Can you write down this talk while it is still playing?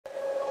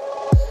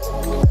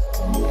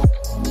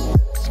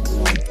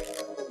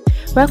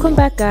Welcome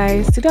back,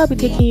 guys. Today I'll be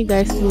taking you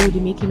guys through the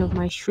making of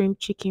my shrimp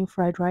chicken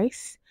fried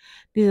rice.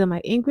 These are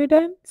my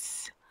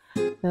ingredients: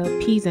 the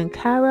peas and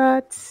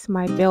carrots,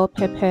 my bell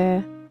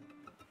pepper,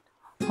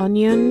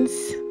 onions,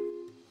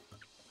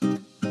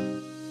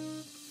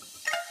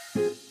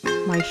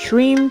 my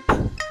shrimp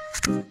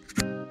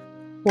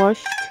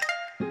washed,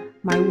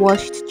 my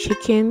washed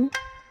chicken,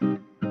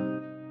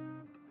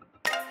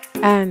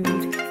 and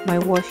my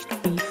washed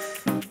beef.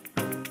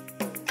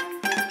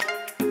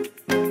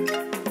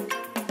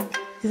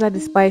 These are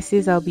the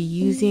spices I'll be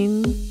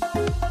using: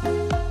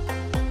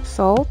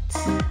 salt,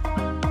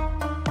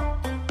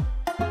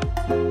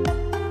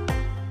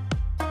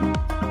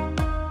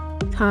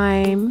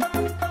 thyme,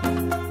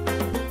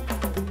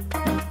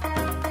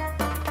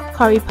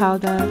 curry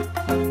powder,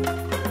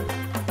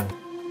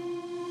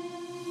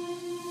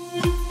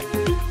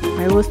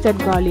 my roasted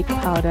garlic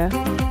powder,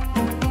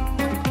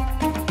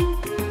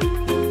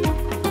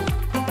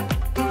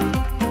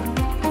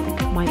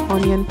 my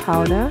onion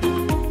powder,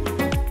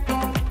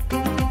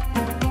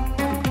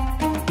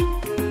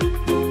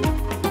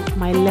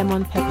 my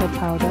lemon pepper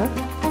powder,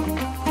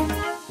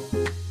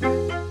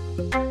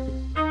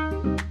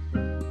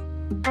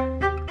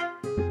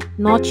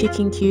 no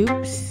chicken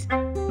cubes,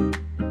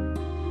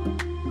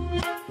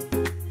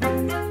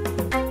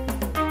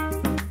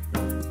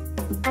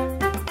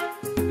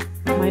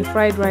 my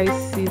fried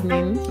rice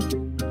seasoning,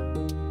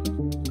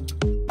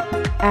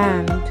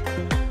 and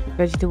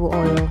vegetable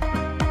oil.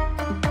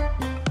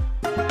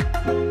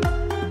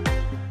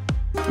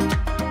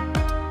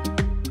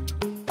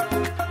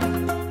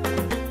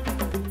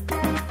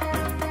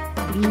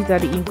 These are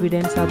the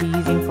ingredients I'll be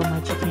using for my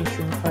chicken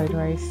shrimp fried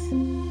rice.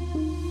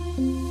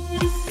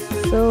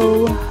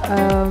 So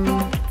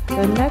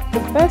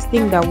the first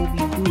thing that we'll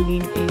be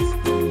doing is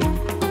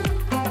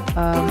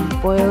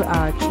to boil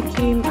our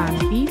chicken and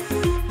beef.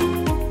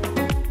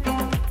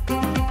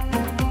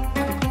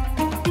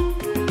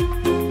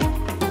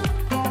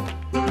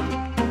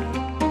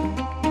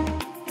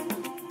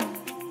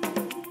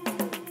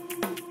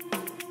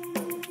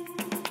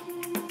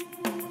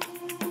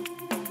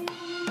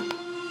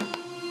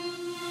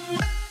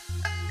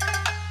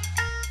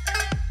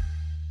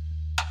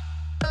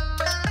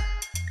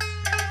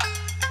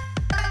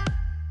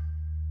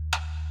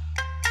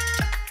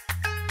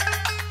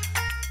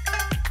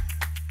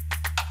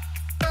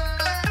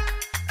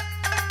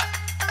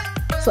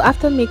 So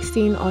after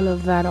mixing all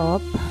of that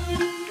up,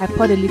 I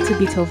poured a little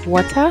bit of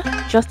water,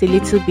 just a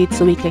little bit,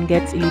 so we can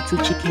get a little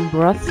chicken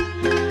broth.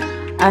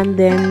 And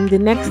then the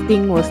next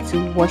thing was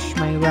to wash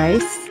my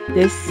rice.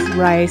 This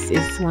rice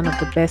is one of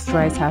the best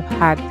rice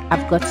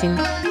I've gotten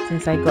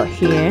since I got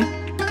here.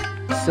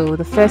 So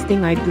the first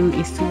thing I do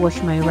is to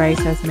wash my rice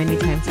as many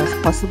times as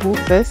possible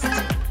first,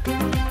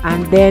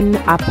 and then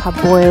I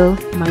parboil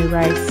my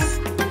rice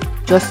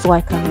just so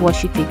I can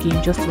wash it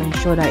again, just to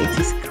ensure that it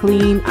is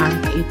clean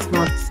and it's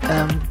not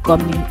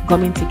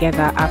gumming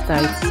together after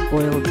it's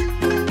boiled.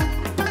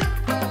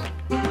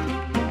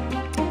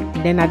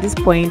 And then at this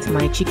point,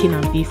 my chicken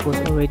and beef was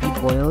already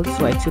boiled,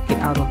 so I took it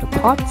out of the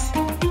pot.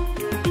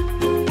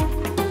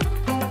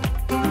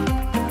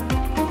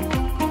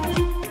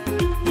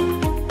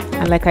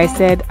 And like I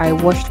said, I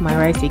washed my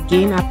rice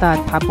again after I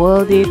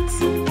parboiled it.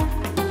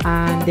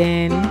 And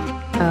then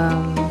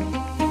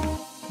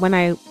when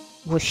I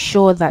was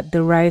sure that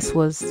the rice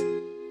was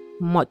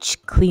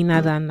much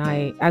cleaner than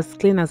as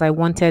clean as I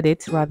wanted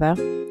it, rather,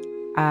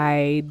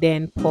 I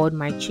then poured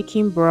my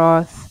chicken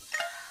broth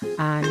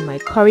and my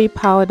curry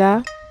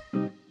powder,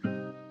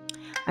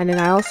 and then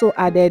I also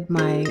added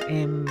my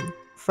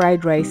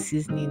fried rice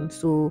seasoning.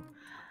 So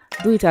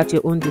do it at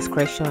your own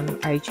discretion.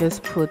 I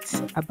just put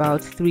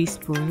about 3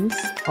 spoons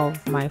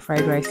of my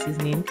fried rice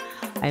seasoning.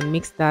 I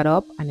mixed that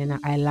up and then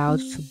I allowed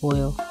to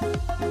boil.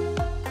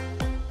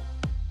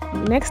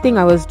 The next thing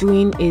I was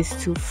doing is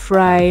to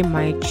fry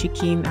my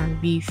chicken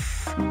and beef.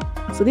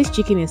 So this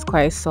chicken is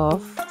quite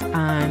soft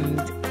and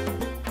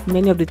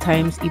many of the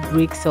times it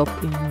breaks up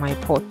in my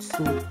pot,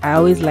 so I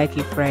always like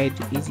it fried.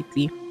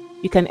 Basically,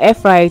 you can air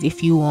fry it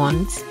if you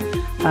want.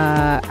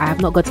 I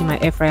have not gotten my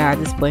air fryer at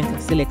this point.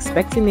 I'm still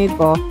expecting it,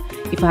 but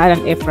if I had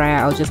an air fryer,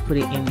 I'll just put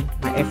it in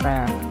my air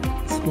fryer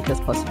as quick as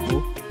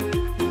possible.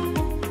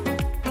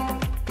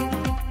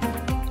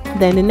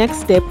 Then the next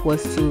step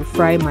was to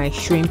fry my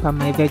shrimp and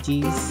my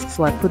veggies.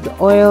 So I put the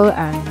oil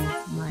and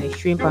my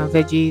shrimp and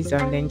veggies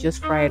and then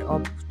just fry it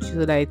up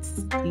so that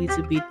it's a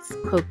little bit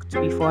cooked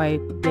before I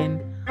then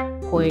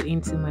pour it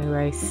into my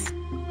rice.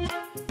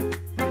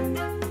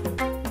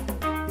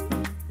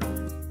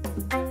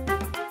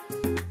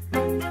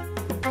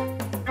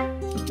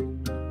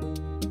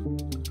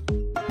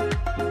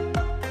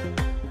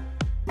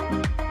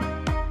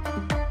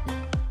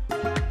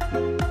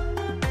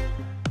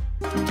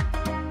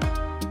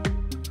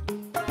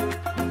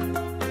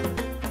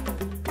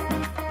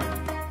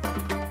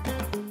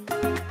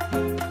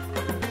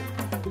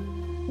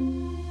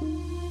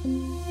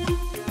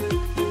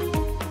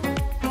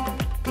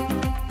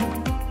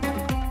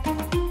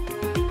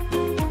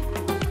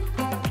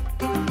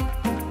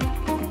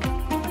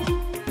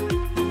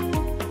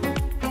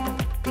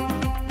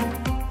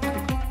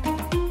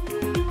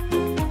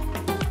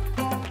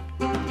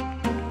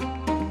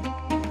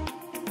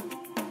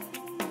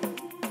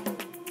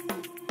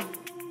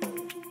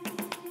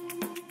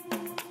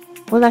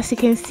 Well, as you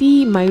can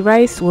see, my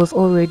rice was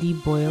already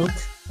boiled,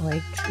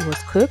 like it was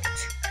cooked.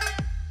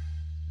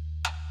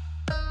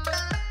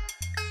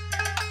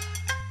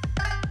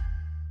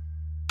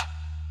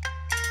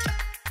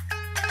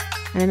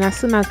 And then as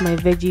soon as my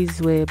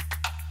veggies were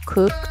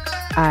cooked,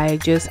 I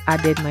just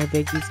added my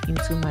veggies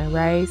into my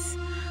rice.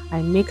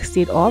 I mixed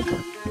it up,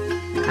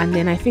 and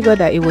then I figured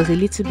that it was a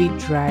little bit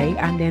dry.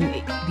 And then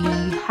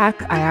the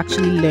hack I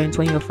actually learned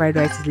when your fried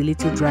rice is a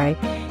little dry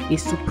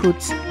is to put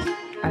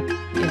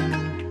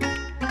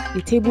a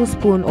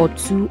tablespoon or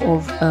two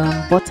of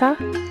butter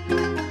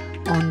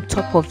on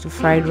top of the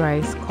fried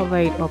rice, cover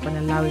it up and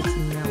allow it to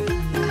melt,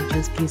 and then it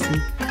just gives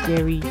a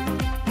very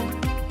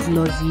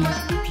glossy,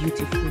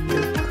 beautiful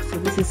look. So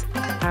this is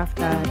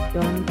after I've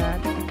done that.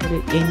 I put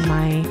it in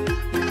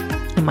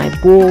my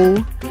bowl.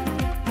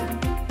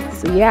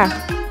 So yeah,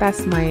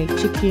 that's my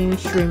chicken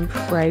shrimp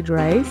fried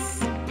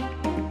rice,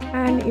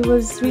 and it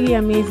was really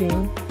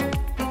amazing,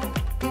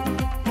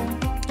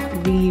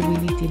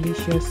 really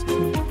delicious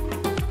too.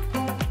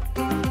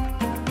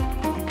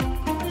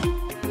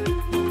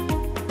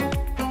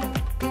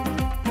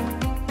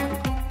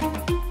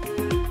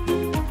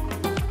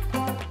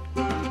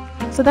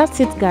 So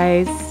that's it,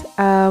 guys.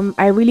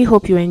 I really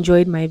hope you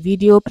enjoyed my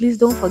video. Please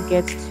don't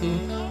forget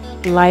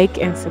to like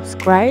and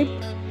subscribe,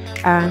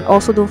 and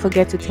also don't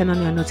forget to turn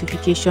on your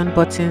notification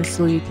button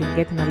so you can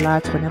get an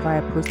alert whenever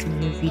I post a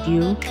new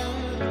video.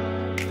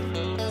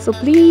 So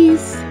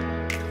please,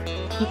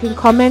 you can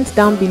comment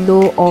down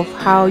below of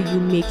how you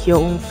make your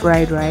own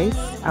fried rice.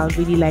 I would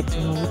really like to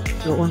know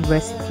your own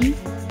recipe.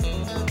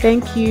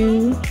 Thank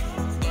you.